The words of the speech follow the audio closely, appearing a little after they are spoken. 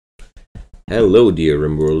Hello dear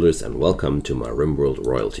Rimworlders and welcome to my Rimworld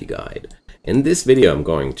royalty guide. In this video I'm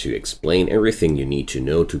going to explain everything you need to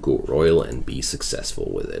know to go royal and be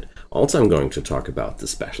successful with it. Also I'm going to talk about the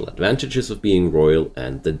special advantages of being royal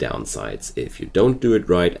and the downsides if you don't do it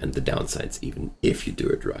right, and the downsides even if you do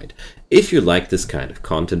it right. If you like this kind of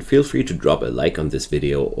content, feel free to drop a like on this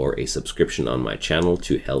video or a subscription on my channel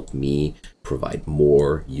to help me provide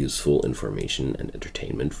more useful information and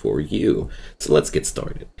entertainment for you. So let's get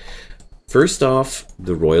started. First off,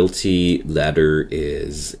 the royalty ladder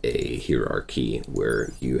is a hierarchy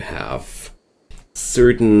where you have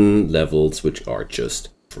certain levels which are just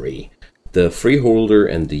free. The freeholder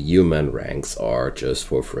and the human ranks are just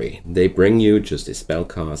for free. They bring you just a spell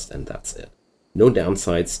cost and that's it. No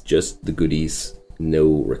downsides, just the goodies,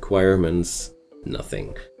 no requirements,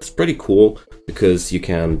 nothing. It's pretty cool because you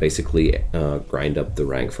can basically grind up the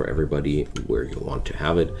rank for everybody where you want to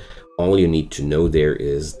have it. All you need to know there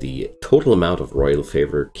is the total amount of royal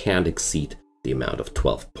favor can't exceed the amount of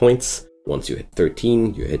 12 points. Once you hit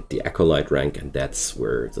 13, you hit the acolyte rank, and that's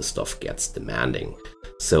where the stuff gets demanding.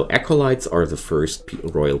 So acolytes are the first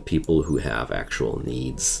royal people who have actual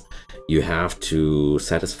needs. You have to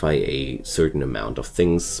satisfy a certain amount of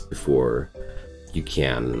things before you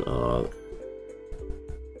can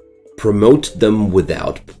promote them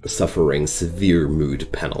without suffering severe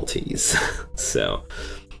mood penalties. So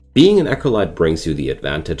being an acolyte brings you the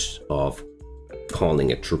advantage of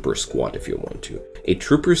calling a trooper squad if you want to. A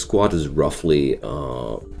trooper squad is roughly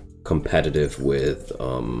competitive with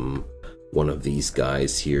one of these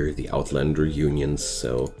guys here, the Outlander unions,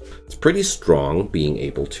 so it's pretty strong being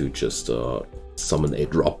able to just summon a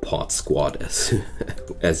drop pod squad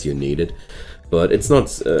as you need it. But it's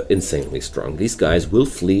not insanely strong. These guys will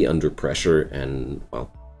flee under pressure and,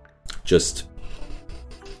 well, just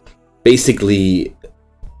basically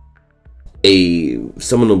a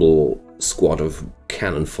summonable squad of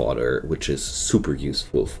cannon fodder, which is super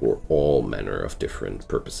useful for all manner of different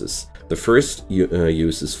purposes. The first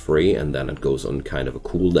use is free, and then it goes on kind of a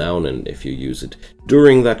cooldown, and if you use it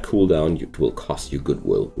during that cooldown, it will cost you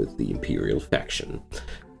goodwill with the Imperial faction.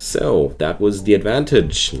 So that was the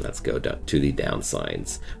advantage. Let's go to the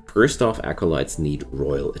downsides. First off, acolytes need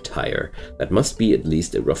royal attire. That must be at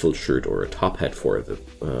least a ruffled shirt or a top hat for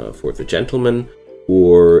the gentleman,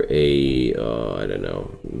 or a I don't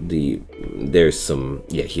know, there's some,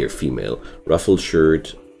 yeah, here, female ruffled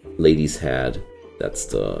shirt, ladies hat, that's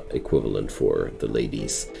the equivalent for the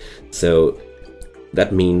ladies. So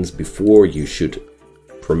that means before you should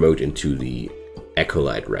promote into the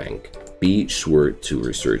acolyte rank, be sure to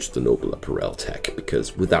research the noble apparel tech,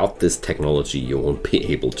 because without this technology you won't be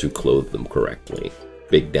able to clothe them correctly.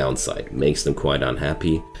 Big downside, makes them quite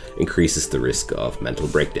unhappy, increases the risk of mental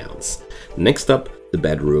breakdowns. Next up, the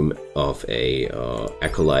bedroom of a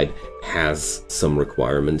acolyte has some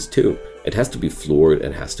requirements too. It has to be floored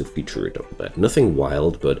and has to feature a double bed. Nothing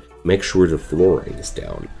wild, but make sure the flooring is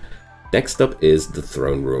down. Next up is the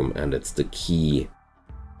throne room, and it's the key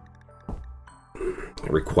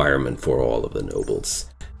requirement for all of the nobles.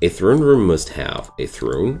 A throne room must have a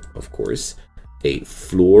throne, of course, a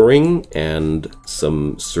flooring, and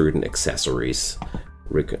some certain accessories,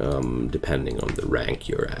 depending on the rank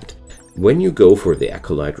you're at. When you go for the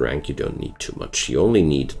acolyte rank, you don't need too much. You only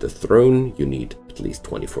need the throne, you need at least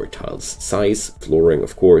 24 tiles size, flooring,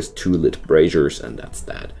 of course, 2 lit braziers, and that's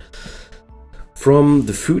that. From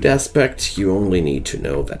the food aspect, you only need to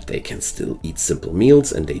know that they can still eat simple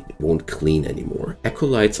meals and they won't clean anymore.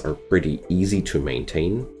 Acolytes are pretty easy to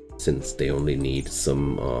maintain, since they only need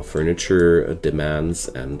some furniture demands,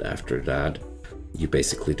 and after that you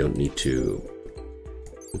basically don't need to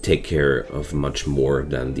take care of much more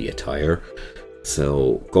than the attire.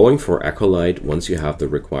 So going for acolyte, once you have the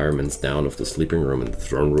requirements down of the sleeping room and the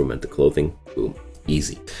throne room and the clothing, boom,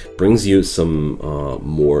 easy. Brings you some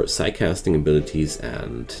more psycasting abilities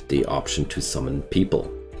and the option to summon people,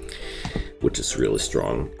 which is really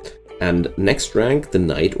strong. And next rank, the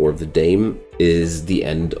knight or the dame, is the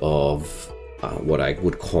end of what I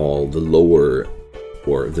would call the lower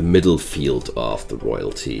or the middle field of the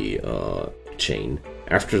royalty chain.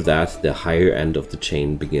 After that, the higher end of the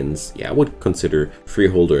chain begins. Yeah, I would consider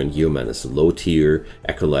freeholder and human as the low tier,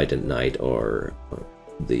 acolyte and knight are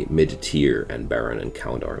the mid tier, and baron and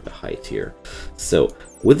count are the high tier. So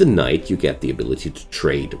with the knight, you get the ability to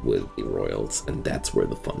trade with the royals, and that's where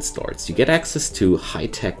the fun starts. You get access to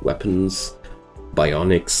high-tech weapons,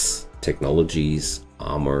 bionics, technologies,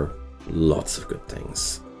 armor, lots of good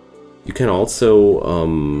things. You can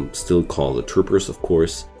also still call the troopers, of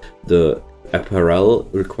course. The apparel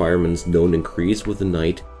requirements don't increase with the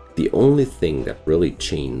knight. The only thing that really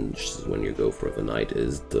changes when you go for the knight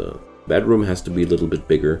is the bedroom has to be a little bit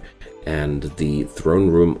bigger, and the throne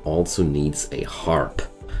room also needs a harp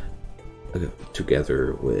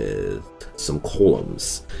together with some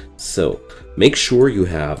columns. So make sure you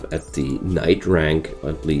have at the knight rank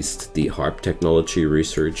at least the harp technology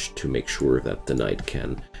research to make sure that the knight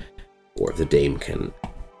can, or the dame can,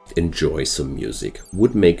 enjoy some music.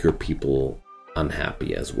 Would make your people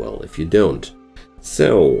unhappy as well if you don't.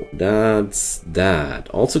 So that's that.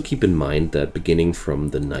 Also keep in mind that beginning from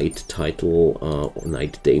the knight title or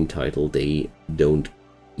knight dame title, they don't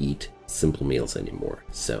eat simple meals anymore.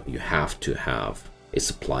 So you have to have a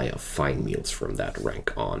supply of fine meals from that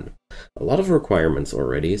rank on. A lot of requirements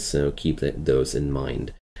already, so keep those in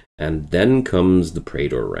mind. And then comes the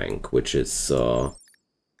Praetor rank, which is the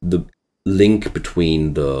link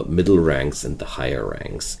between the middle ranks and the higher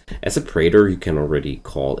ranks. As a Praetor, you can already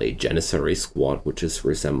call a Janissary squad, which is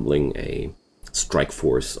resembling a strike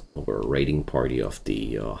force or a raiding party of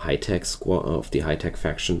the high-tech squad of the high-tech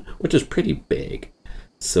faction, which is pretty big.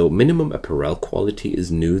 So minimum apparel quality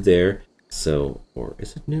is new there. So, or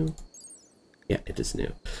is it new? Yeah, it is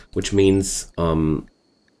new. Which means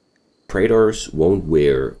Praetors won't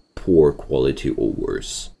wear poor quality or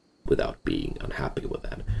worse without being unhappy with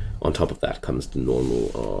that. On top of that comes the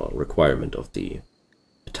normal requirement of the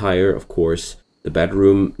attire, of course. The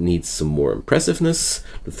bedroom needs some more impressiveness.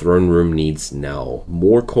 The throne room needs now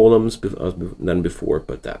more columns than before,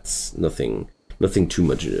 but that's nothing too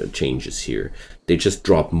much changes here. They just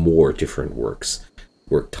drop more different work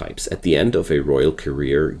types. At the end of a royal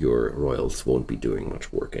career, your royals won't be doing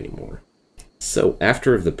much work anymore. So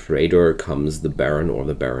after the Praetor comes the Baron or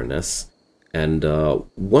the Baroness. And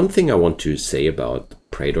one thing I want to say about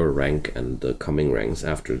Praetor rank and the coming ranks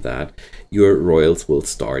after that, your royals will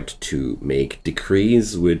start to make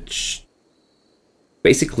decrees which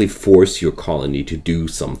basically force your colony to do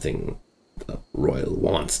something the royal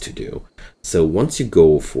wants to do. So once you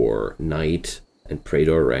go for knight and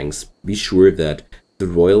Praetor ranks, be sure that the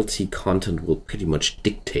royalty content will pretty much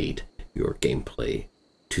dictate your gameplay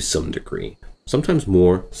to some degree. Sometimes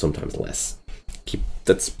more, sometimes less.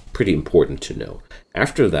 That's pretty important to know.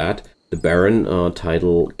 After that, the Baron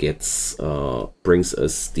title brings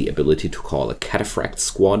us the ability to call a cataphract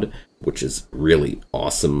squad, which is really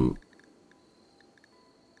awesome,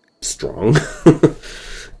 strong.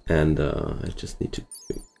 And I just need to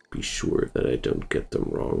be sure that I don't get them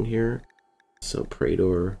wrong here. So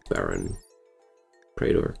Praetor, Baron,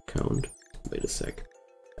 Praetor, Count. Wait a sec.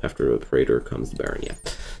 After a Praetor comes the Baron, yeah.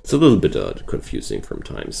 It's a little bit confusing from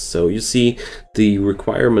times. So you see the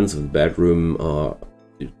requirements of the bedroom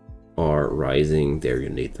are rising. There you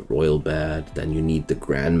need the royal bed, then you need the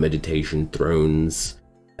grand meditation thrones,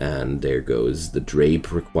 and there goes the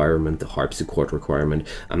drape requirement, the harpsichord requirement.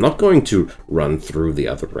 I'm not going to run through the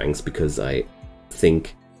other ranks because I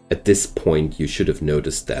think at this point you should have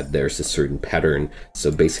noticed that there's a certain pattern.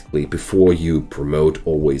 So basically, before you promote,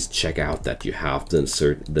 always check out that you have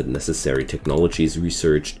the necessary technologies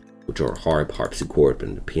researched, which are harp, harpsichord,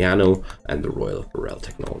 and the piano, and the royal apparel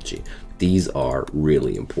technology. These are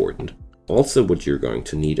really important. Also, what you're going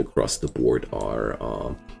to need across the board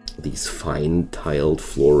are these fine tiled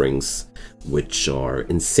floorings, which are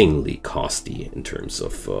insanely costly in terms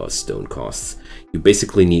of stone costs. You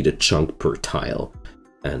basically need a chunk per tile.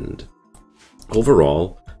 And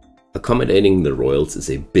overall, accommodating the royals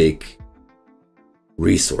is a big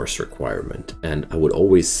resource requirement. And I would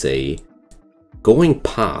always say going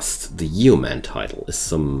past the Yeoman title is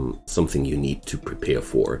something you need to prepare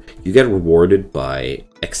for. You get rewarded by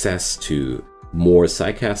access to more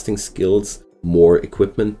psycasting skills, more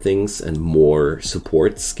equipment things, and more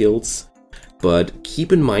support skills. But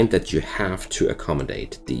keep in mind that you have to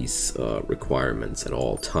accommodate these requirements at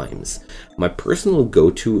all times. My personal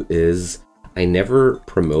go-to is I never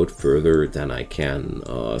promote further than I can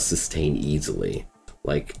sustain easily.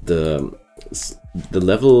 Like the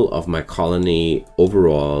level of my colony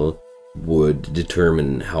overall would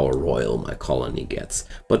determine how royal my colony gets.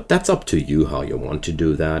 But that's up to you how you want to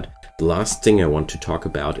do that. The last thing I want to talk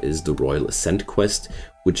about is the Royal Ascent quest,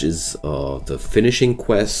 which is the finishing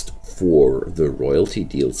quest for the royalty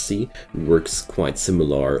DLC. It works quite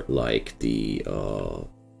similar like the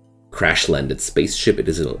crash-landed spaceship. It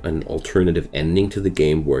is an alternative ending to the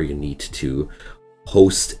game where you need to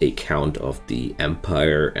host a count of the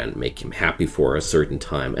Empire and make him happy for a certain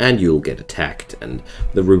time, and you'll get attacked. And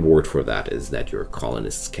the reward for that is that your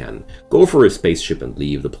colonists can go for a spaceship and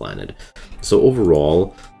leave the planet. So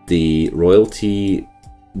overall, the royalty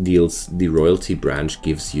branch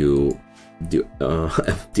gives you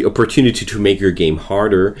the opportunity to make your game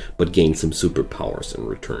harder, but gain some superpowers in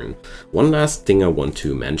return. One last thing I want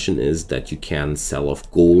to mention is that you can sell off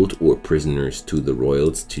gold or prisoners to the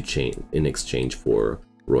royals in exchange for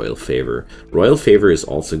royal favor. Royal favor is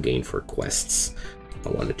also gained for quests. I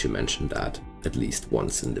wanted to mention that at least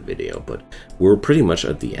once in the video, but we're pretty much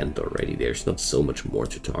at the end already. There's not so much more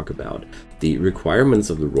to talk about. The requirements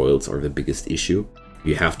of the royals are the biggest issue.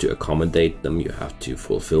 You have to accommodate them, you have to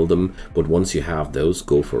fulfill them, but once you have those,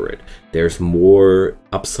 go for it. There's more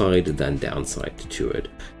upside than downside to it.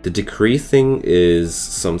 The decree thing is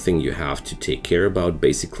something you have to take care about.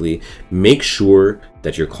 Basically, make sure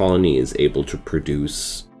that your colony is able to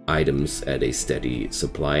produce items at a steady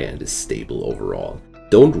supply and is stable overall.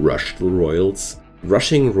 Don't rush the royals.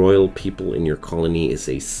 Rushing royal people in your colony is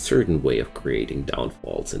a certain way of creating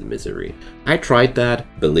downfalls and misery. I tried that.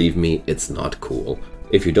 Believe me, it's not cool.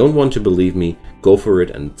 If you don't want to believe me, go for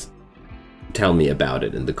it and tell me about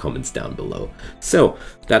it in the comments down below. So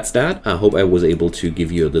that's that. I hope I was able to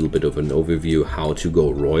give you a little bit of an overview how to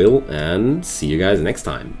go royal, and see you guys next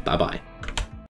time. Bye bye.